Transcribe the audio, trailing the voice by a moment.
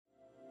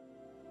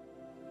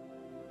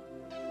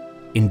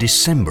In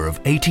December of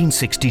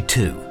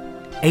 1862,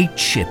 8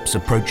 ships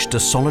approached a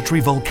solitary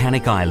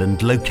volcanic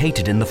island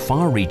located in the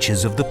far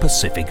reaches of the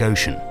Pacific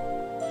Ocean.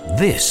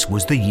 This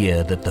was the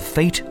year that the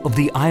fate of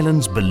the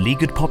island's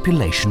beleaguered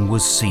population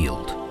was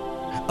sealed.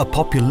 A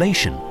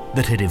population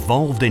that had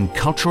evolved in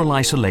cultural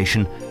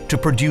isolation to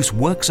produce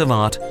works of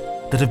art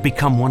that have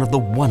become one of the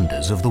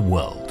wonders of the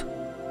world.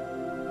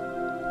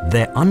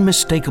 Their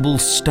unmistakable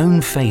stone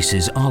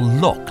faces are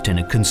locked in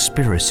a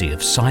conspiracy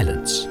of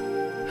silence.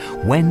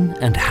 When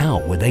and how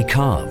were they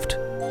carved?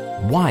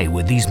 Why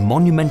were these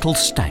monumental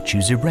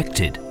statues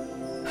erected?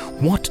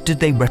 What did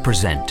they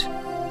represent?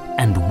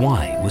 And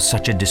why was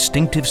such a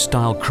distinctive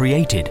style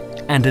created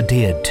and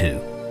adhered to?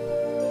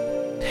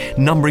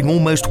 Numbering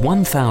almost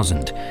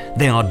 1,000,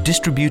 they are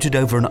distributed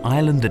over an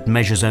island that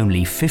measures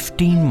only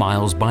 15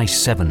 miles by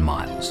 7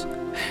 miles.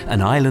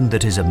 An island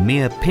that is a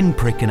mere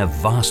pinprick in a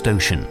vast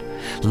ocean,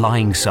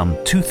 lying some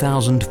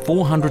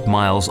 2,400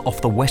 miles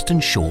off the western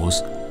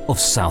shores of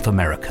South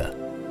America.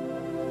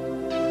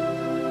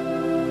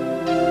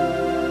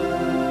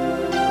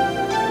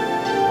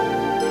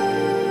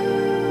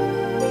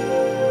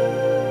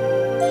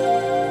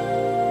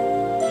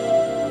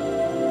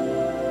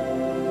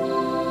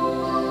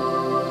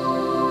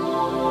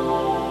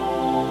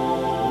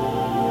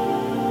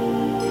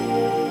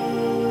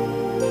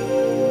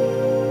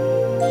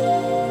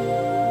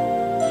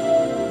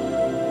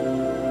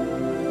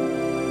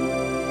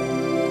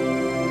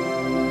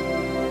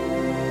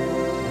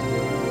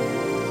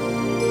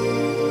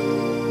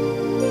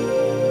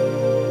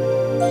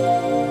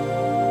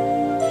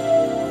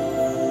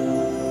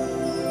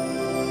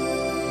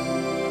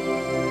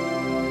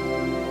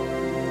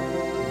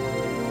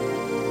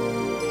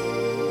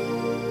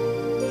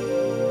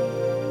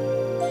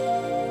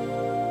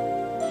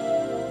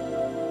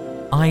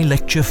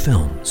 iLecture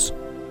Films.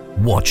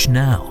 Watch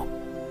now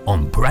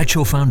on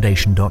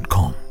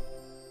BradshawFoundation.com.